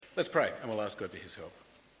Let's pray and we'll ask God for his help.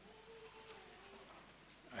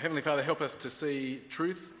 Heavenly Father, help us to see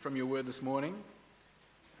truth from your word this morning.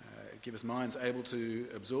 Give us minds able to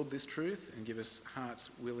absorb this truth and give us hearts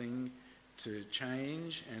willing to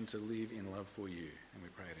change and to live in love for you. And we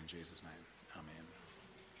pray it in Jesus' name. Amen.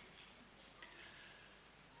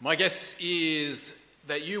 My guess is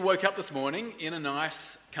that you woke up this morning in a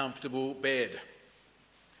nice, comfortable bed.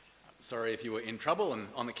 Sorry if you were in trouble and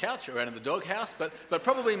on the couch or out in the doghouse, but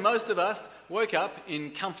probably most of us woke up in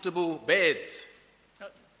comfortable beds.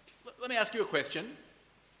 Let me ask you a question.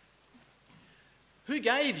 Who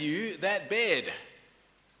gave you that bed?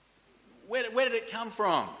 Where did it come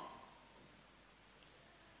from?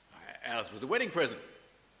 Ours was a wedding present.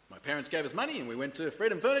 My parents gave us money and we went to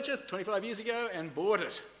Freedom Furniture 25 years ago and bought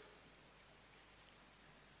it.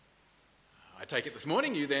 I take it this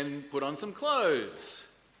morning you then put on some clothes.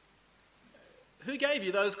 Who gave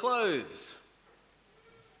you those clothes?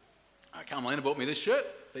 Carmelina bought me this shirt,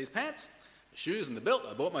 these pants, the shoes and the belt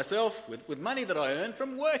I bought myself with money that I earned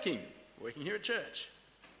from working here at church.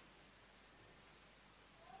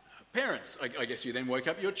 Parents, I guess you then woke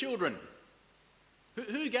up your children.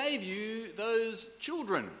 Who gave you those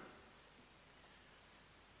children?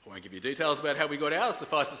 I won't give you details about how we got ours.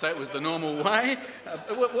 Suffice to say it was the normal way.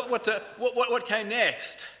 What came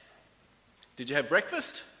next? Did you have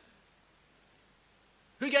breakfast?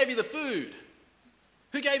 Who gave you the food?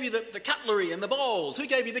 Who gave you the cutlery and the bowls? Who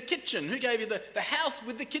gave you the kitchen? Who gave you the house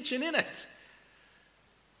with the kitchen in it?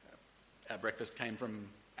 Our breakfast came from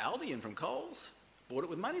Aldi and from Coles. Bought it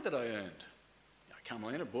with money that I earned.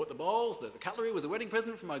 Carmelina bought the bowls. The cutlery was a wedding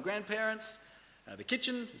present from my grandparents. The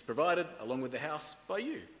kitchen is provided along with the house by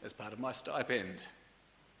you as part of my stipend.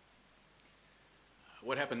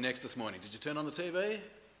 What happened next this morning? Did you turn on the TV?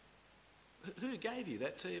 Who gave you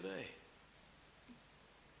that TV?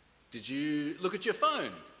 Did you look at your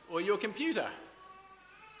phone or your computer?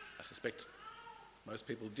 I suspect most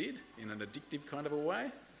people did in an addictive kind of a way.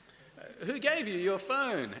 Who gave you your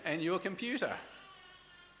phone and your computer?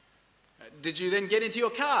 Did you then get into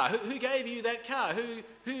your car? Who gave you that car?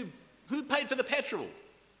 Who paid for the petrol? Do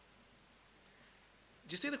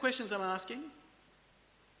you see the questions I'm asking?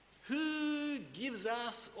 Who gives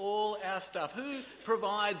us all our stuff? Who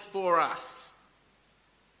provides for us?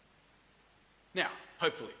 Now,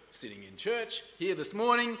 hopefully, sitting in church here this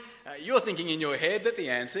morning, you're thinking in your head that the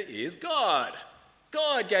answer is God.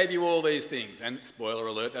 God gave you all these things. And spoiler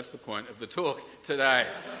alert, that's the point of the talk today.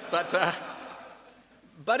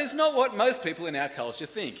 But it's not what most people in our culture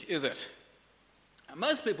think, is it?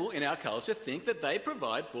 Most people in our culture think that they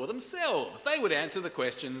provide for themselves. They would answer the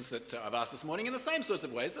questions that I've asked this morning in the same sorts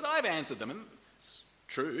of ways that I've answered them. And it's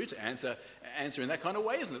true to answer in that kind of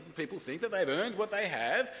way, isn't it? People think that they've earned what they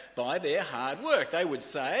have by their hard work. They would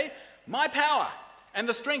say, my power and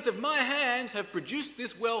the strength of my hands have produced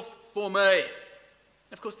this wealth for me.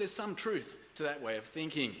 Of course, there's some truth to that way of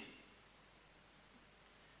thinking.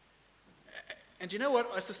 And you know what?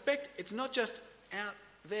 I suspect it's not just out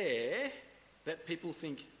there that people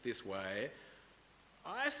think this way.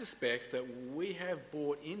 I suspect that we have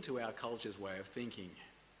bought into our culture's way of thinking.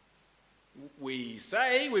 We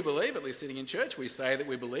say we believe, at least sitting in church, we say that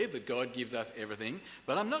we believe that God gives us everything,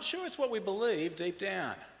 but I'm not sure it's what we believe deep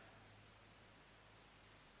down.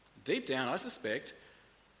 Deep down, I suspect,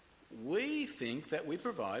 we think that we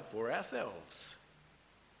provide for ourselves.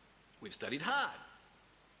 We've studied hard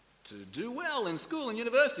to do well in school and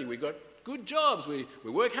university. We've got good jobs. We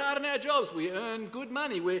work hard in our jobs. We earn good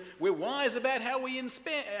money. We're wise about how we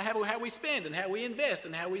spend and how we invest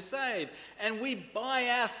and how we save. And we buy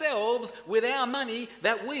ourselves with our money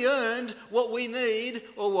that we earned what we need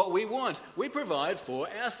or what we want. We provide for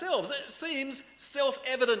ourselves. It seems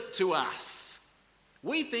self-evident to us.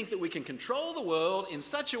 We think that we can control the world in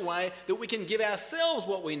such a way that we can give ourselves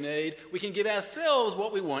what we need, we can give ourselves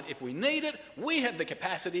what we want. If we need it, we have the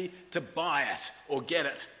capacity to buy it or get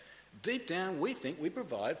it. Deep down, we think we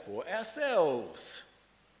provide for ourselves.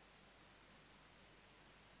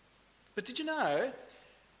 But did you know,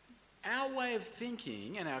 our way of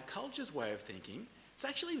thinking and our culture's way of thinking, it's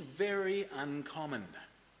actually very uncommon.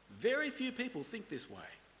 Very few people think this way.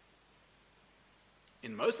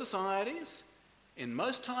 In most societies, in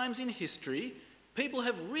most times in history, people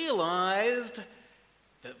have realised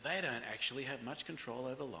that they don't actually have much control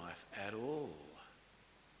over life at all.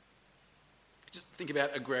 Just think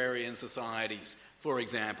about agrarian societies, for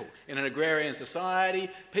example. In an agrarian society,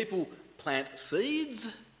 people plant seeds,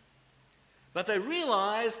 but they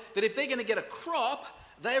realise that if they're going to get a crop,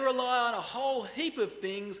 they rely on a whole heap of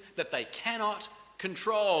things that they cannot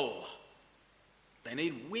control. They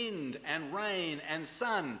need wind and rain and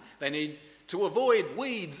sun. They need to avoid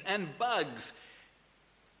weeds and bugs.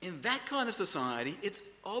 In that kind of society, it's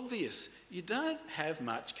obvious you don't have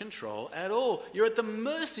much control at all. You're at the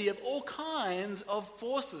mercy of all kinds of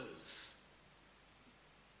forces.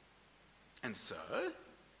 And so,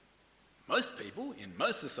 most people in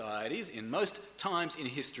most societies, in most times in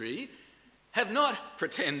history, have not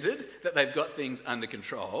pretended that they've got things under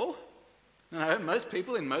control. No, most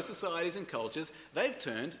people in most societies and cultures, they've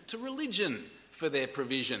turned to religion for their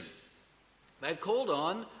provision. They've called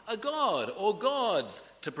on a god or gods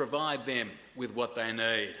to provide them with what they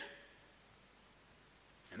need.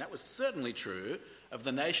 And that was certainly true of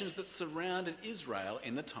the nations that surrounded Israel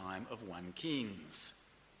in the time of 1 Kings.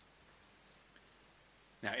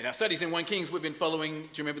 Now, in our studies in 1 Kings, we've been following,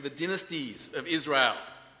 do you remember, the dynasties of Israel?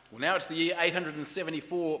 Well, now it's the year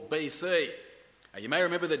 874 BC. You may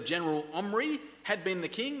remember that General Omri had been the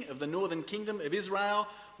king of the northern kingdom of Israel.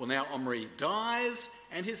 Well, now Omri dies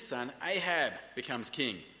and his son Ahab becomes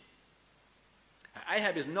king.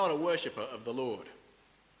 Ahab is not a worshipper of the Lord.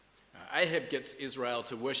 Ahab gets Israel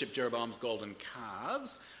to worship Jeroboam's golden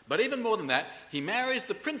calves, but even more than that, he marries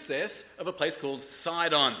the princess of a place called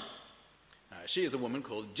Sidon. She is a woman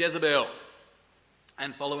called Jezebel.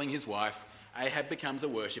 And following his wife, Ahab becomes a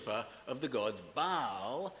worshipper of the gods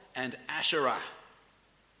Baal and Asherah.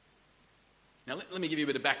 Now, let me give you a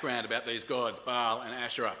bit of background about these gods, Baal and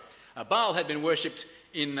Asherah. Baal had been worshipped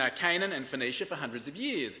in Canaan and Phoenicia for hundreds of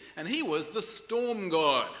years, and he was the storm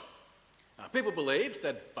god. People believed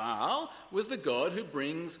that Baal was the god who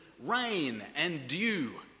brings rain and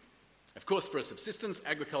dew. Of course, for a subsistence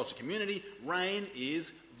agriculture community, rain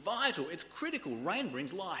is vital. It's critical. Rain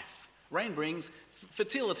brings life. Rain brings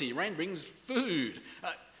fertility. Rain brings food.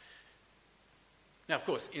 Now, of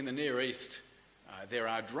course, in the Near East, there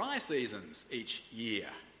are dry seasons each year.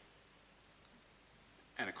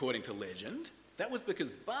 And according to legend, that was because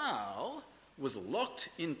Baal was locked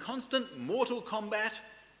in constant mortal combat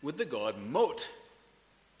with the god Mot.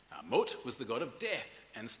 Mot was the god of death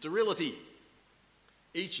and sterility.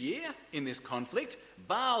 Each year in this conflict,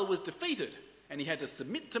 Baal was defeated and he had to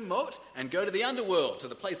submit to Mot and go to the underworld, to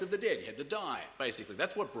the place of the dead. He had to die, basically.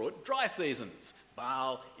 That's what brought dry seasons.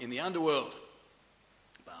 Baal in the underworld.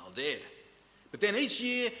 Baal dead. But then each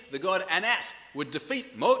year, the god Anat would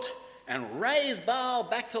defeat Mot and raise Baal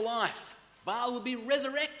back to life. Baal would be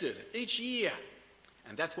resurrected each year.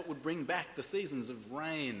 And that's what would bring back the seasons of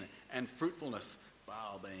rain and fruitfulness.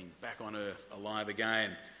 Baal being back on earth, alive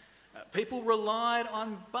again. People relied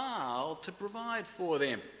on Baal to provide for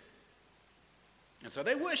them. And so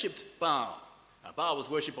they worshipped Baal. Baal was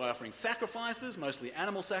worshipped by offering sacrifices, mostly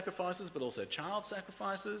animal sacrifices, but also child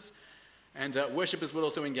sacrifices. And worshippers would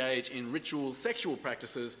also engage in ritual sexual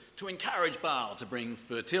practices to encourage Baal to bring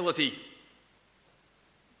fertility.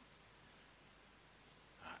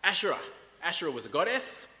 Asherah. Asherah was a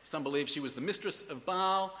goddess. Some believe she was the mistress of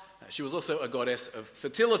Baal. She was also a goddess of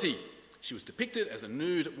fertility. She was depicted as a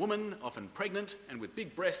nude woman, often pregnant and with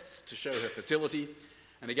big breasts to show her fertility.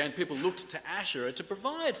 And again, people looked to Asherah to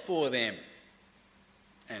provide for them.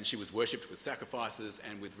 And she was worshipped with sacrifices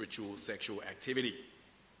and with ritual sexual activity.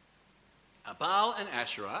 Baal and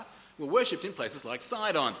Asherah were worshipped in places like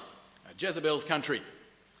Sidon, Jezebel's country.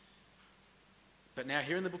 But now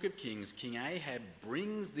here in the book of Kings, King Ahab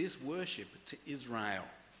brings this worship to Israel.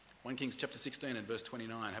 1 Kings chapter 16 and verse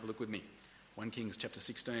 29. Have a look with me. 1 Kings chapter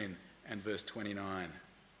 16 and verse 29.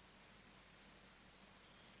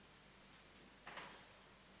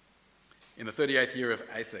 In the 38th year of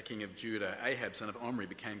Asa, king of Judah, Ahab, son of Omri,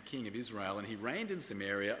 became king of Israel, and he reigned in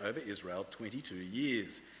Samaria over Israel 22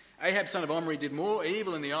 years. Ahab, son of Omri, did more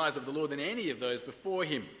evil in the eyes of the Lord than any of those before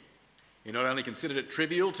him. He not only considered it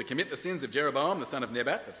trivial to commit the sins of Jeroboam, the son of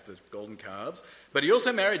Nebat, that's the golden calves, but he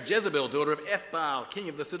also married Jezebel, daughter of Ethbaal, king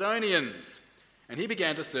of the Sidonians. And he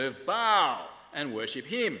began to serve Baal and worship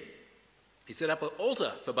him. He set up an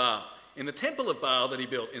altar for Baal in the temple of Baal that he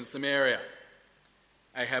built in Samaria.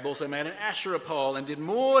 Ahab also made an Asherah pole and did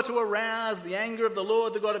more to arouse the anger of the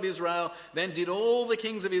Lord, the God of Israel, than did all the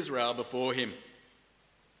kings of Israel before him.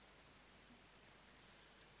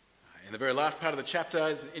 In the very last part of the chapter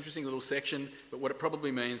is an interesting little section, but what it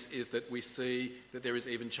probably means is that we see that there is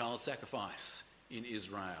even child sacrifice in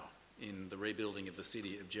Israel, in the rebuilding of the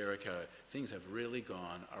city of Jericho. Things have really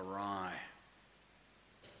gone awry.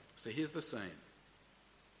 So here's the scene.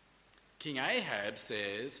 King Ahab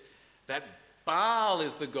says that Baal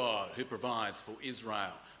is the God who provides for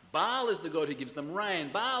Israel. Baal is the God who gives them rain.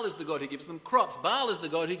 Baal is the God who gives them crops. Baal is the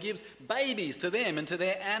God who gives babies to them and to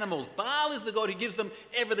their animals. Baal is the God who gives them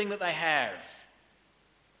everything that they have.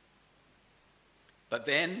 But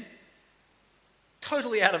then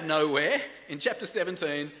totally out of nowhere, in chapter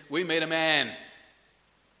 17, we meet a man.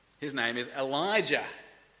 His name is Elijah.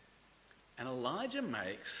 And Elijah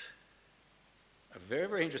makes a very,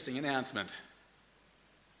 very interesting announcement.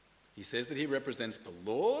 He says that he represents the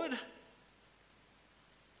Lord,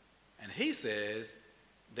 and he says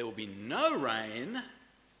there will be no rain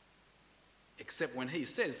except when he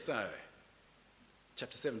says so.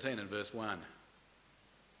 Chapter 17 and verse 1.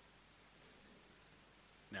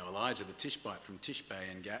 Now Elijah the Tishbite from Tishbe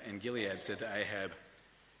in Gilead said to Ahab,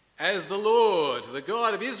 "As the Lord, the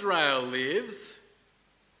God of Israel, lives,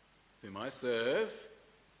 whom I serve,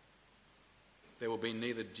 there will be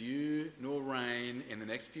neither dew nor rain in the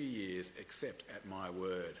next few years except at my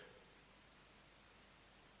word."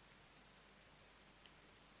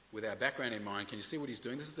 With our background in mind, can you see what he's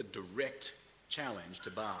doing? This is a direct challenge to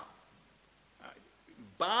Baal.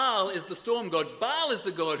 Baal is the storm god. Baal is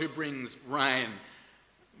the god who brings rain.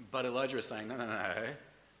 But Elijah is saying, no.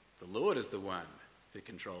 The Lord is the one who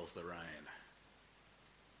controls the rain.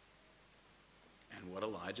 And what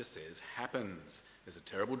Elijah says happens. There's a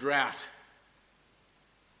terrible drought.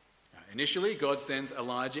 Initially, God sends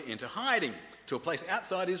Elijah into hiding to a place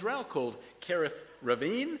outside Israel called Kerith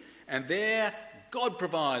Ravine, and there God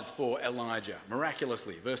provides for Elijah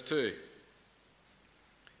miraculously. Verse 2.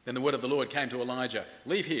 Then the word of the Lord came to Elijah,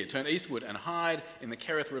 "Leave here, turn eastward and hide in the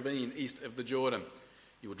Kerith Ravine east of the Jordan.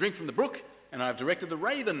 You will drink from the brook, and I have directed the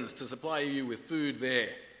ravens to supply you with food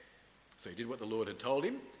there." So he did what the Lord had told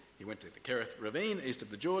him. He went to the Kerith Ravine east of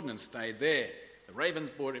the Jordan and stayed there. The ravens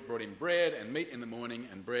brought him bread and meat in the morning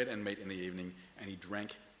and bread and meat in the evening, and he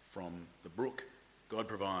drank from the brook. God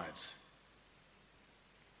provides.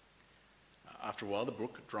 After a while, the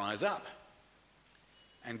brook dries up.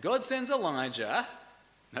 And God sends Elijah,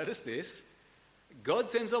 notice this, God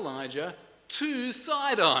sends Elijah to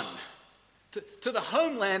Sidon, to the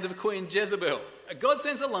homeland of Queen Jezebel. God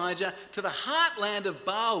sends Elijah to the heartland of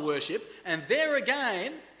Baal worship, and there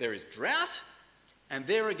again, there is drought, and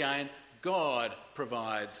there again, God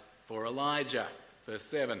provides for Elijah. Verse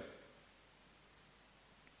 7.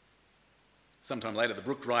 Sometime later, the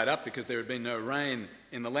brook dried up because there had been no rain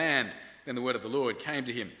in the land. Then the word of the Lord came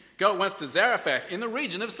to him, "Go at once to Zarephath in the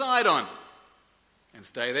region of Sidon and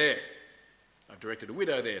stay there. I've directed a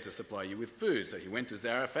widow there to supply you with food." So he went to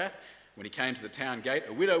Zarephath. When he came to the town gate,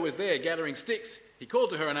 a widow was there gathering sticks. He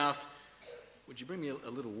called to her and asked, "Would you bring me a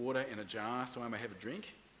little water in a jar so I may have a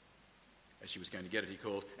drink?" As she was going to get it, he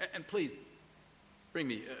called, "And please bring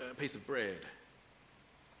me a piece of bread."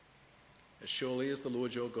 "As surely as the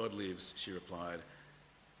Lord your God lives," she replied,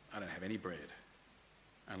 "I don't have any bread.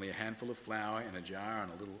 Only a handful of flour in a jar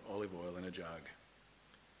and a little olive oil in a jug.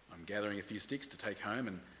 I'm gathering a few sticks to take home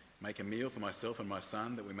and make a meal for myself and my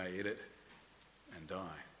son that we may eat it and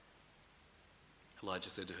die." Elijah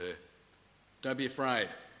said to her, "Don't be afraid.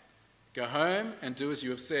 Go home and do as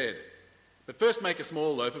you have said. But first make a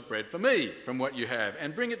small loaf of bread for me from what you have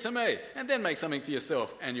and bring it to me, and then make something for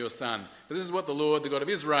yourself and your son. For this is what the Lord, the God of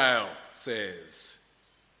Israel, says.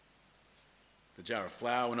 The jar of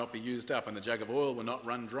flour will not be used up and the jug of oil will not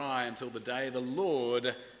run dry until the day the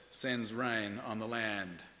Lord sends rain on the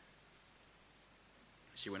land."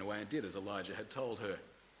 She went away and did as Elijah had told her.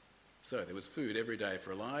 So there was food every day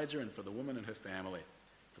for Elijah and for the woman and her family.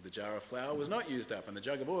 For the jar of flour was not used up and the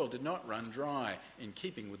jug of oil did not run dry, in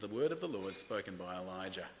keeping with the word of the Lord spoken by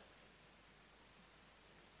Elijah.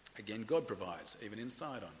 Again, God provides, even in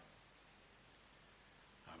Sidon.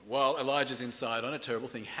 While Elijah's in Sidon, a terrible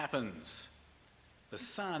thing happens. The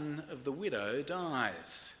son of the widow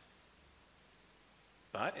dies.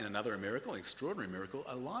 But in another miracle, an extraordinary miracle,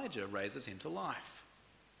 Elijah raises him to life.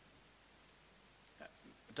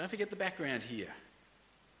 Don't forget the background here.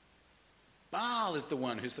 Baal is the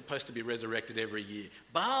one who's supposed to be resurrected every year.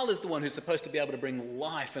 Baal is the one who's supposed to be able to bring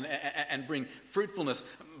life and bring fruitfulness.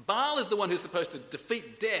 Baal is the one who's supposed to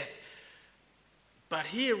defeat death. But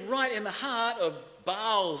here, right in the heart of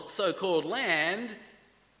Baal's so-called land,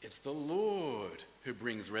 it's the Lord who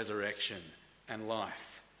brings resurrection and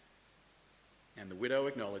life. And the widow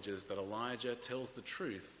acknowledges that Elijah tells the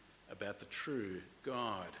truth about the true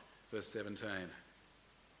God. Verse 17.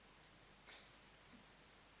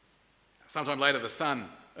 Sometime later, the son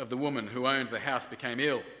of the woman who owned the house became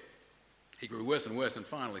ill. He grew worse and worse and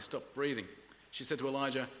finally stopped breathing. She said to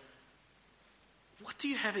Elijah, "What do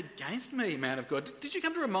you have against me, man of God? Did you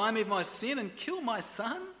come to remind me of my sin and kill my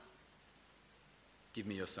son?" "Give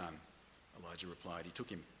me your son," Elijah replied. He took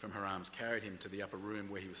him from her arms, carried him to the upper room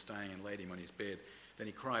where he was staying and laid him on his bed. Then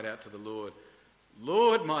he cried out to the Lord,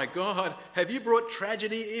 "Lord, my God, have you brought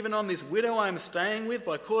tragedy even on this widow I am staying with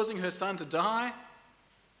by causing her son to die?"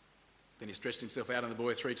 Then he stretched himself out on the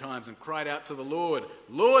boy 3 times and cried out to the Lord,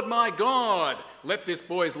 "Lord my God, let this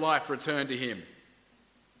boy's life return to him."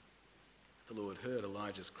 The Lord heard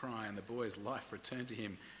Elijah's cry, and the boy's life returned to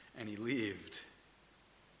him, and he lived.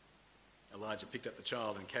 Elijah picked up the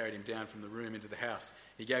child and carried him down from the room into the house.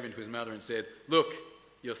 He gave him to his mother and said, "Look,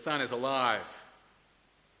 your son is alive."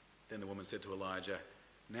 Then the woman said to Elijah,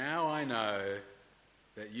 "Now I know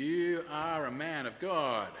that you are a man of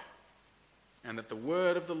God, and that the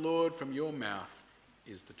word of the Lord from your mouth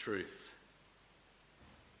is the truth."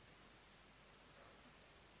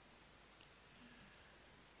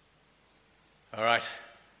 All right,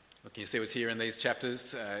 look, you see what's here in these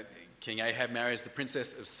chapters. King Ahab marries the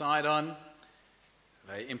princess of Sidon.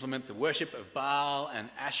 They implement the worship of Baal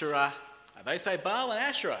and Asherah. They say Baal and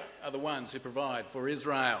Asherah are the ones who provide for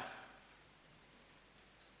Israel.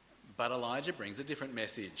 But Elijah brings a different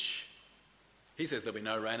message. He says there'll be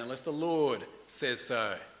no rain unless the Lord says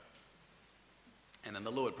so. And then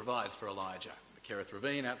the Lord provides for Elijah. The Kerith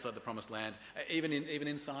Ravine outside the Promised Land, even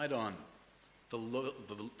in Sidon, the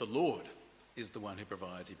Lord is the one who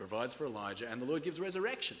provides. He provides for Elijah, and the Lord gives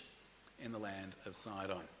resurrection in the land of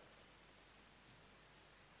Sidon.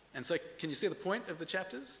 And so, can you see the point of the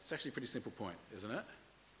chapters? It's actually a pretty simple point, isn't it?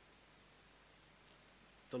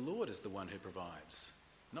 The Lord is the one who provides.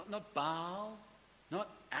 Not Baal, not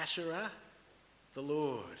Asherah, the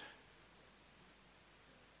Lord.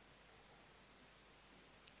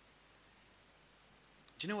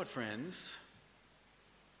 Do you know what, friends?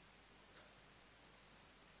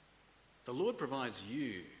 The Lord provides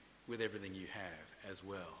you with everything you have as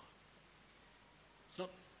well. It's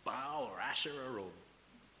not Baal or Asherah or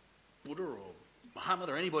Buddha or Muhammad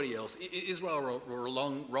or anybody else. Israel were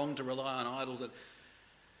wrong to rely on idols.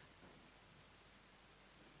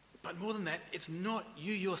 But more than that, it's not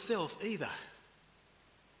you yourself either.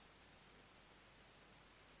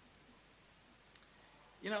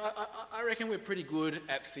 You know, I reckon we're pretty good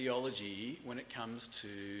at theology when it comes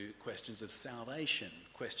to questions of salvation,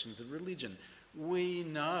 questions of religion. We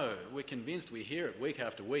know, we're convinced, we hear it week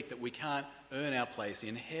after week, that we can't earn our place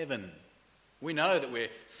in heaven. We know that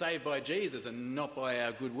we're saved by Jesus and not by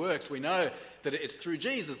our good works. We know that it's through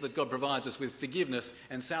Jesus that God provides us with forgiveness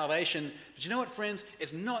and salvation. But you know what, friends?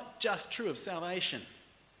 It's not just true of salvation.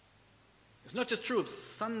 It's not just true of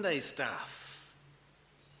Sunday stuff.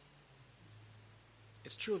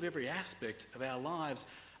 It's true of every aspect of our lives.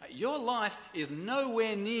 Your life is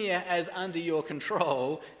nowhere near as under your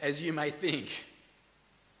control as you may think.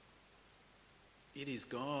 It is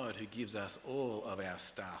God who gives us all of our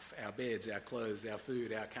stuff, our beds, our clothes, our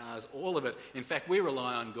food, our cars, all of it. In fact, we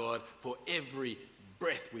rely on God for every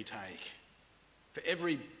breath we take, for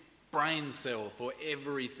every brain cell, for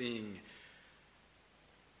everything.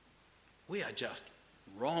 We are just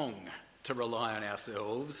wrong to rely on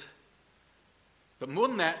ourselves. But more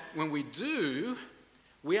than that, when we do,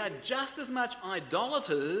 we are just as much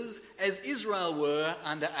idolaters as Israel were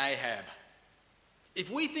under Ahab. If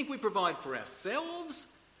we think we provide for ourselves,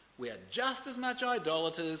 we are just as much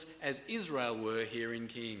idolaters as Israel were here in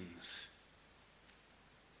Kings.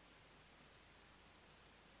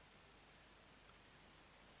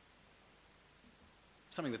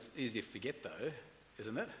 Something that's easy to forget, though,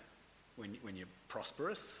 isn't it? When you're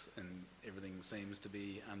prosperous and everything seems to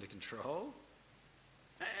be under control.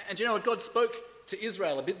 And you know what? God spoke to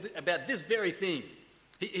Israel a bit about this very thing.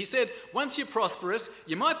 He said, once you're prosperous,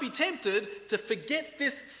 you might be tempted to forget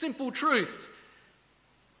this simple truth.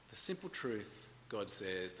 The simple truth, God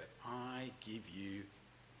says, that I give you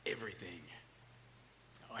everything.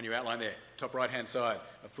 On your outline there, top right-hand side,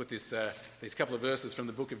 I've put these couple of verses from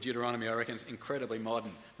the book of Deuteronomy. I reckon it's incredibly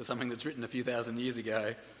modern for something that's written a few thousand years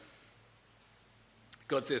ago.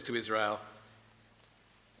 God says to Israel,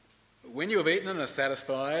 when you have eaten and are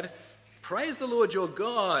satisfied, praise the Lord your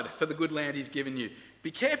God for the good land he's given you. Be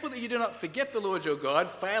careful that you do not forget the Lord your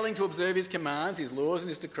God, failing to observe his commands, his laws and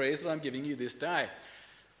his decrees that I'm giving you this day.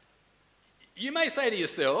 You may say to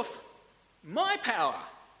yourself, my power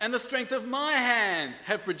and the strength of my hands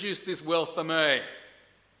have produced this wealth for me.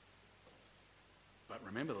 But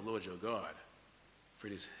remember the Lord your God, for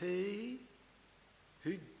it is he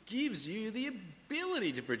who gives you the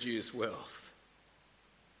ability to produce wealth.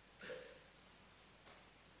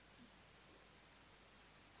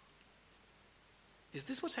 Is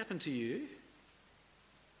this what's happened to you?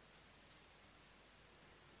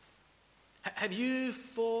 Have you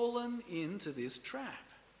fallen into this trap?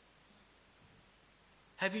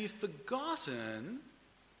 Have you forgotten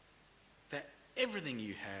that everything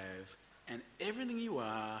you have and everything you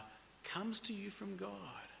are comes to you from God?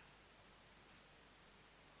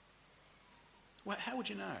 Well, how would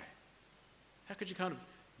you know? How could you kind of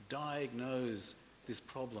diagnose this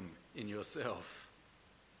problem in yourself?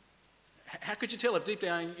 How could you tell if deep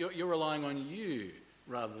down you're relying on you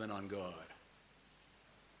rather than on God?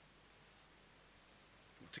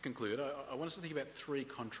 To conclude, I want us to think about three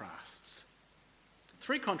contrasts.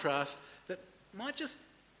 Three contrasts that might just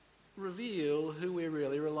reveal who we're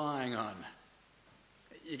really relying on.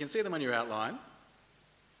 You can see them on your outline.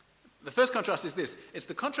 The first contrast is this. It's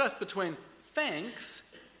the contrast between thanks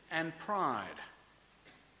and pride.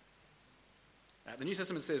 The New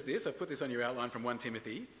Testament says this. I've put this on your outline from 1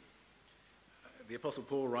 Timothy. The Apostle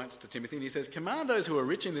Paul writes to Timothy and he says, "Command those who are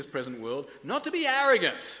rich in this present world not to be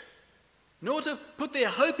arrogant, nor to put their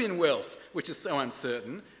hope in wealth, which is so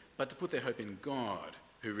uncertain, but to put their hope in God,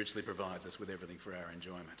 who richly provides us with everything for our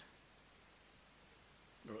enjoyment."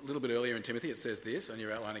 A little bit earlier in Timothy it says this, on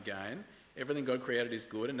your outline again, "Everything God created is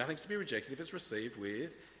good and nothing's to be rejected if it's received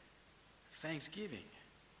with thanksgiving."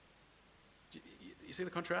 You see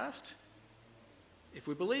the contrast? If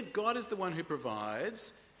we believe God is the one who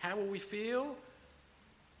provides, how will we feel?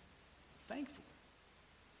 Thankful,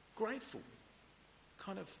 grateful,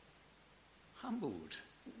 kind of humbled.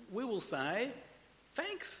 We will say,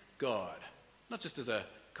 "Thanks, God." Not just as a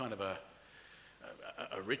kind of a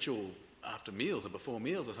ritual after meals or before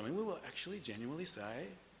meals or something. We will actually genuinely say,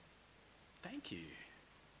 "Thank you."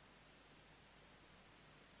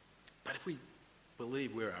 But if we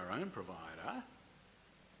believe we're our own provider,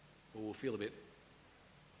 well, we'll feel a bit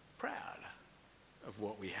proud of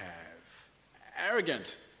what we have.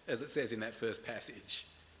 Arrogant, as it says in that first passage.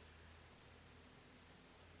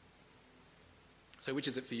 So which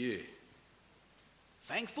is it for you?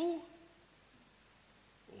 Thankful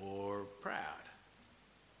or proud?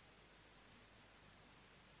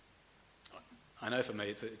 I know for me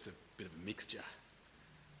it's a bit of a mixture.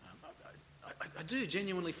 I do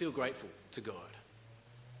genuinely feel grateful to God.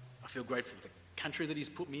 I feel grateful for the country that he's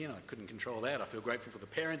put me in. I couldn't control that. I feel grateful for the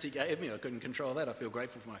parents he gave me. I couldn't control that. I feel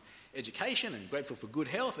grateful for my education and grateful for good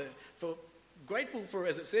health. Grateful for,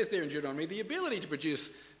 as it says there in Deuteronomy, the ability to produce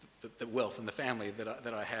the wealth and the family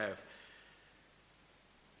that I have.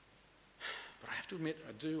 But I have to admit,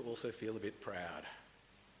 I do also feel a bit proud,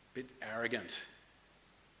 a bit arrogant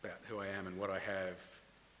about who I am and what I have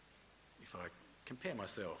if I compare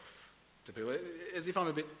myself to people, as if I'm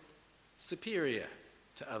a bit superior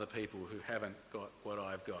to other people who haven't got what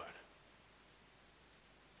I've got.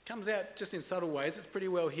 Comes out just in subtle ways. It's pretty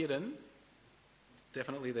well hidden.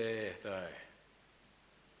 Definitely there, though.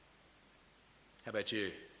 How about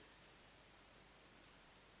you?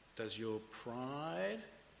 Does your pride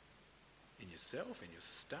in yourself, in your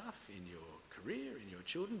stuff, in your career, in your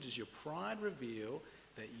children, does your pride reveal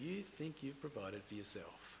that you think you've provided for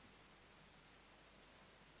yourself?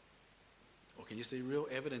 Or can you see real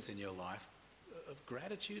evidence in your life of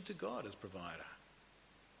gratitude to God as provider?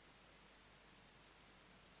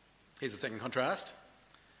 Here's the second contrast.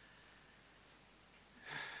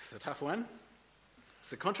 It's a tough one. It's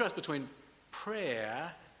the contrast between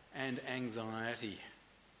prayer and anxiety.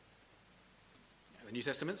 The New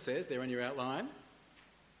Testament says there on your outline,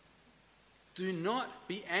 "Do not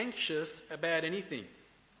be anxious about anything."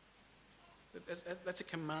 That's a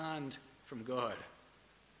command from God.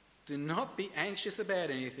 Do not be anxious about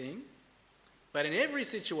anything, but in every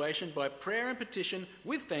situation, by prayer and petition,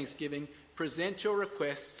 with thanksgiving, present your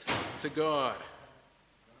requests to God.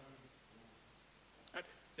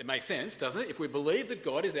 It makes sense, doesn't it? If we believe that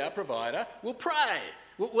God is our provider, we'll pray.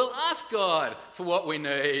 We'll ask God for what we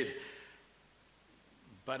need.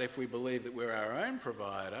 But if we believe that we're our own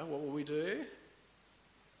provider, what will we do?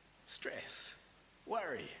 Stress,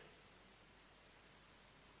 worry.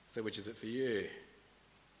 So which is it for you?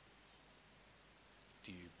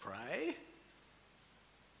 Do you pray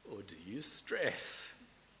or do you stress?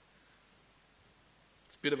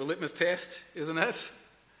 It's a bit of a litmus test, isn't it?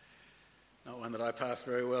 Not one that I pass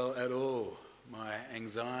very well at all. My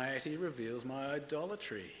anxiety reveals my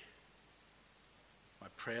idolatry. My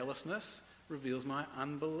prayerlessness reveals my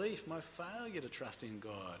unbelief, my failure to trust in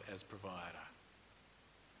God as provider.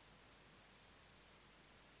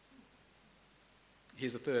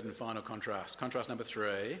 Here's the third and final contrast. Contrast number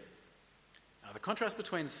 3. The contrast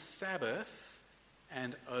between Sabbath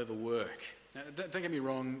and overwork. Now, don't get me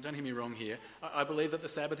wrong. Don't hear me wrong here. I believe that the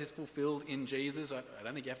Sabbath is fulfilled in Jesus. I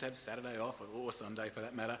don't think you have to have Saturday off or Sunday for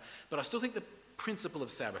that matter. But I still think the principle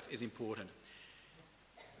of Sabbath is important.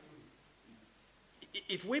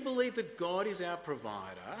 If we believe that God is our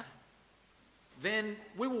provider, then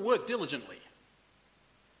we will work diligently.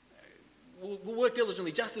 We'll work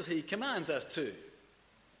diligently just as he commands us to.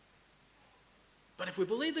 But if we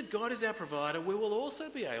believe that God is our provider, we will also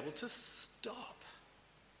be able to stop.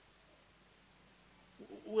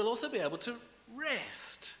 we'll also be able to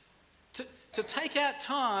rest, to take out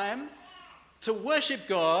time to worship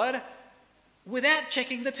God without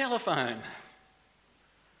checking the telephone.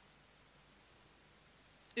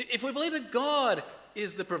 If we believe that God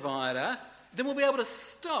is the provider, then we'll be able to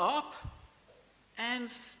stop and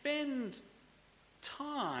spend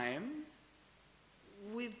time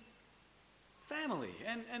with family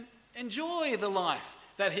and enjoy the life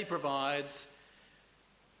that he provides,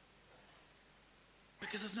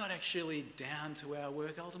 because it's not actually down to our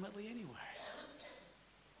work ultimately anyway.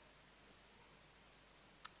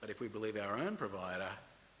 But if we believe our own provider,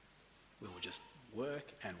 we will just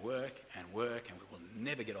work and work and work, and we will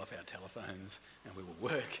never get off our telephones, and we will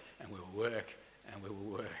work and we will work and we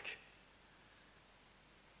will work.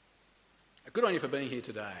 Good on you for being here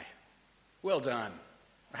today. Well done.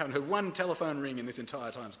 I haven't heard one telephone ring in this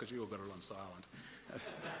entire time because you all got it on silent.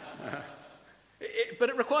 But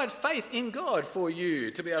it required faith in God for you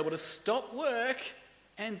to be able to stop work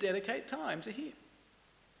and dedicate time to him.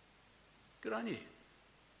 Good on you.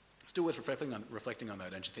 Still worth reflecting on though,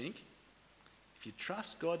 don't you think? If you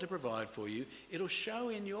trust God to provide for you, it'll show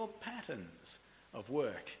in your patterns of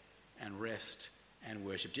work and rest and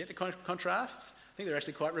worship. Do you get the contrasts? I think they're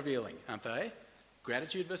actually quite revealing, aren't they?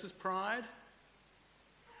 Gratitude versus pride,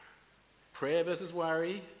 prayer versus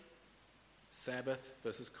worry, Sabbath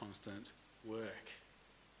versus constant work.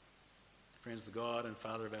 Friends, the God and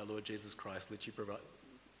Father of our Lord Jesus Christ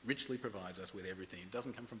richly provides us with everything. It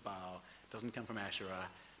doesn't come from Baal, it doesn't come from Asherah,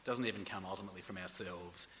 it doesn't even come ultimately from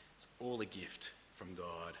ourselves. It's all a gift from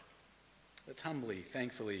God. Let's humbly,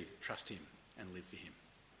 thankfully trust him and live for him.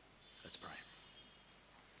 Let's pray.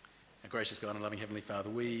 Our gracious God and loving Heavenly Father,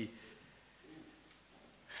 we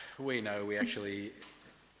know we actually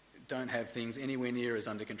don't have things anywhere near as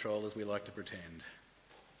under control as we like to pretend.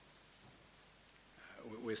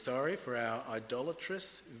 We're sorry for our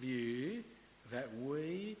idolatrous view that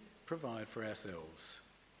we provide for ourselves.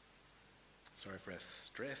 Sorry for our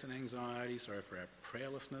stress and anxiety, sorry for our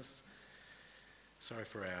prayerlessness, sorry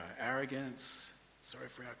for our arrogance, sorry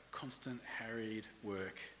for our constant harried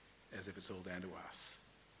work as if it's all down to us.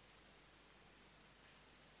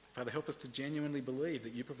 Father, help us to genuinely believe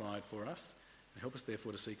that you provide for us, and help us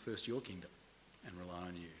therefore to seek first your kingdom and rely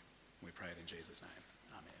on you. We pray it in Jesus' name.